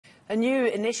A new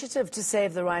initiative to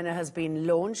save the rhino has been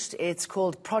launched. It's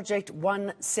called Project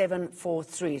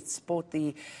 1743. It's brought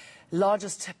the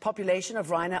largest population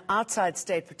of rhino outside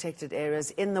state protected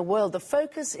areas in the world. The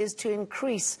focus is to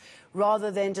increase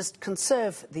rather than just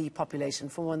conserve the population.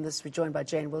 For more on this, we're joined by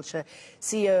Jane Wiltshire,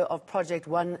 CEO of Project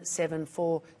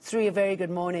 1743. A very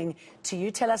good morning to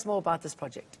you. Tell us more about this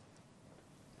project.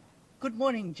 Good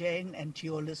morning, Jane, and to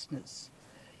your listeners.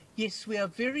 Yes, we are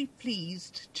very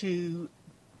pleased to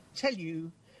tell you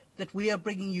that we are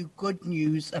bringing you good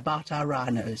news about our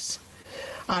rhinos.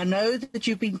 I know that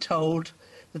you've been told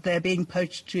that they're being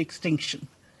poached to extinction.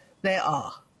 They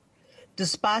are.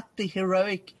 Despite the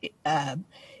heroic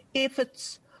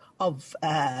efforts of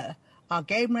our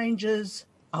game rangers,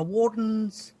 our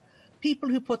wardens, people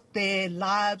who put their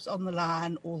lives on the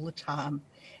line all the time,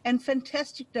 and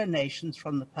fantastic donations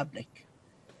from the public.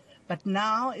 But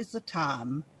now is the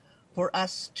time for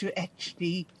us to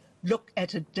actually look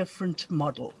at a different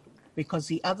model, because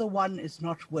the other one is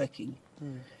not working.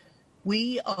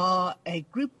 We are a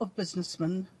group of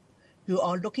businessmen who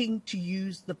are looking to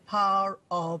use the power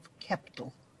of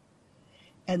capital.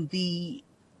 And the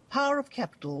power of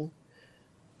capital,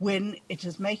 when it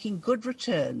is making good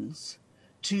returns,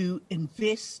 to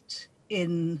invest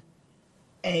in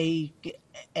a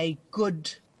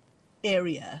good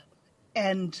area.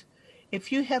 And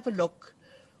if you have a look,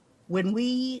 when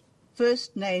we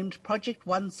first named Project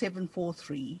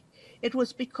 1743, it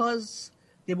was because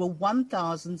there were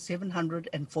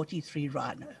 1,743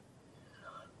 rhino.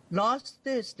 Last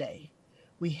Thursday,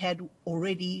 we had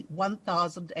already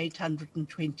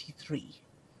 1,823.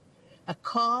 A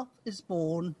calf is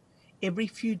born every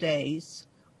few days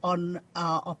on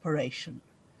our operation.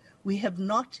 We have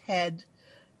not had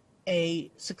a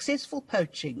successful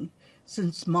poaching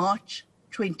since March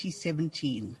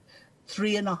 2017,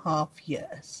 3.5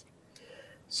 years.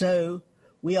 So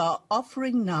we are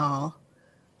offering now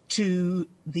to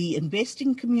the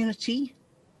investing community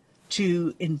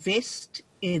to invest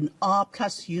in R+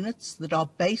 units that are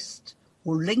based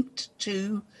or linked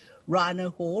to rhino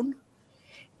horn,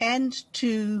 and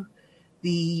to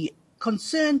the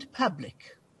concerned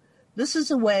public. This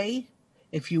is a way,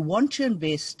 if you want to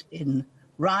invest in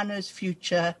rhino's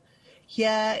future,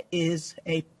 here is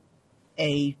an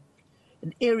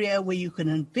area where you can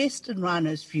invest in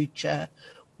rhino's future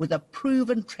with a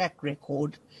proven track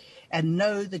record and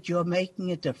know that you're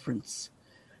making a difference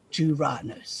to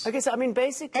rhinos. Okay, so I mean,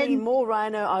 basically more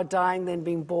rhino are dying than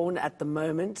being born at the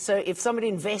moment. So if somebody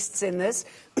invests in this,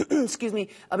 excuse me,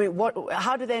 I mean,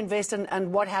 how do they invest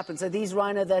and what happens? So these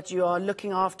rhino that you are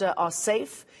looking after are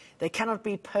safe, they cannot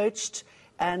be poached,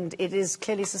 and it is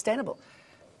clearly sustainable.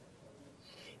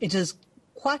 It is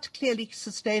quite clearly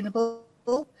sustainable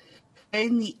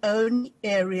in the only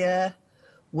area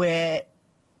where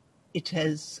it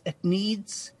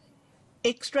needs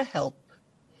extra help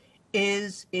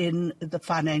is in the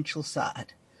financial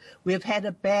side. We have had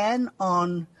a ban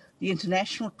on the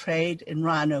international trade in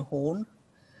rhino horn.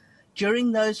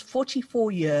 During those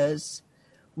 44 years,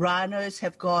 rhinos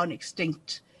have gone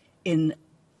extinct in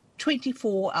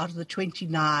 24 out of the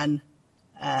 29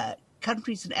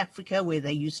 countries in Africa where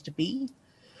they used to be.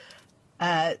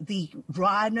 The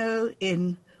rhino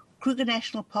in Kruger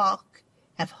National Park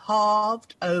have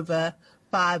halved over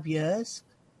 5 years.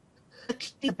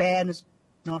 The ban is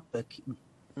not working.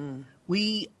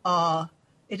 It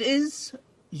is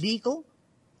legal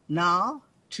now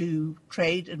to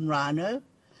trade in rhino,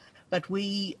 but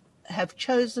we have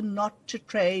chosen not to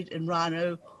trade in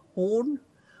rhino horn.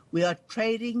 We are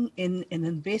trading in an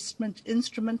investment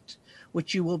instrument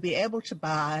which you will be able to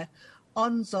buy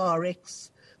on Zarex,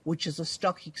 which is a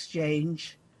stock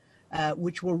exchange,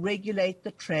 which will regulate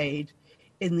the trade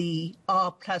in the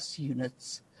R+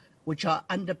 units, which are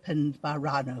underpinned by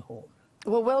rhino horn.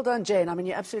 Well, well done, Jane. I mean,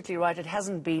 you're absolutely right. It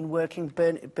hasn't been working.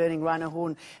 Burning rhino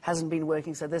horn hasn't been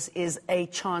working. So this is a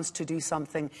chance to do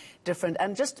something different.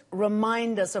 And just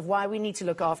remind us of why we need to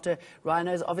look after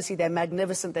rhinos. Obviously, they're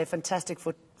magnificent. They're fantastic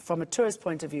from a tourist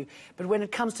point of view. But when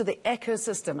it comes to the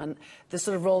ecosystem and the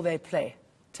sort of role they play,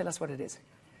 tell us what it is.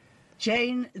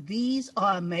 Jane, these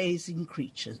are amazing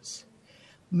creatures.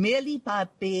 Merely by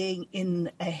being in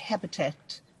a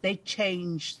habitat, they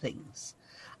change things.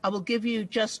 I will give you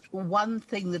just one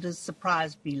thing that has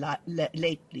surprised me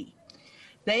lately.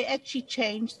 They actually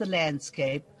change the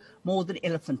landscape more than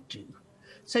elephants do.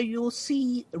 So you'll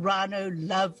see rhino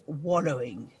love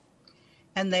wallowing,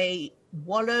 and they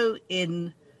wallow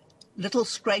in little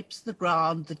scrapes of the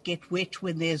ground that get wet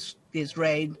when there's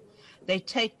rain. They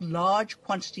take large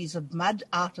quantities of mud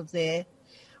out of there,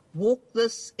 walk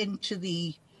this into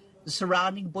the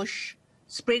surrounding bush,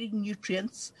 spreading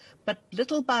nutrients, but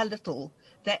little by little,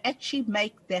 they actually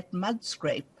make that mud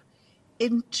scrape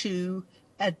into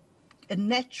a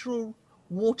natural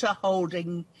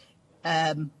water-holding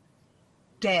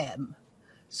dam.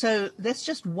 So that's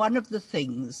just one of the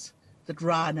things that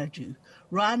rhino do.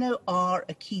 Rhino are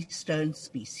a keystone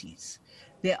species.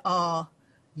 There are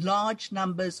large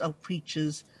numbers of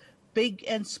creatures, big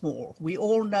and small. We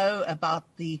all know about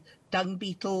the dung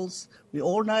beetles, we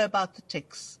all know about the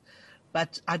ticks,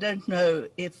 but I don't know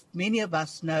if many of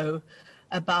us know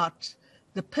about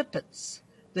the pipits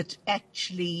that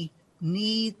actually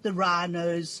need the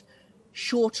rhinos'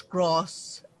 short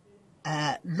grass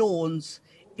lawns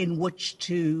in which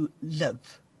to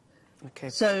live. Okay,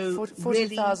 so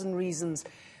 40,000 reasons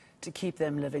to keep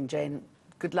them living, Jane.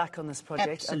 Good luck on this project,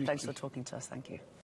 Absolutely. and thanks for talking to us. Thank you.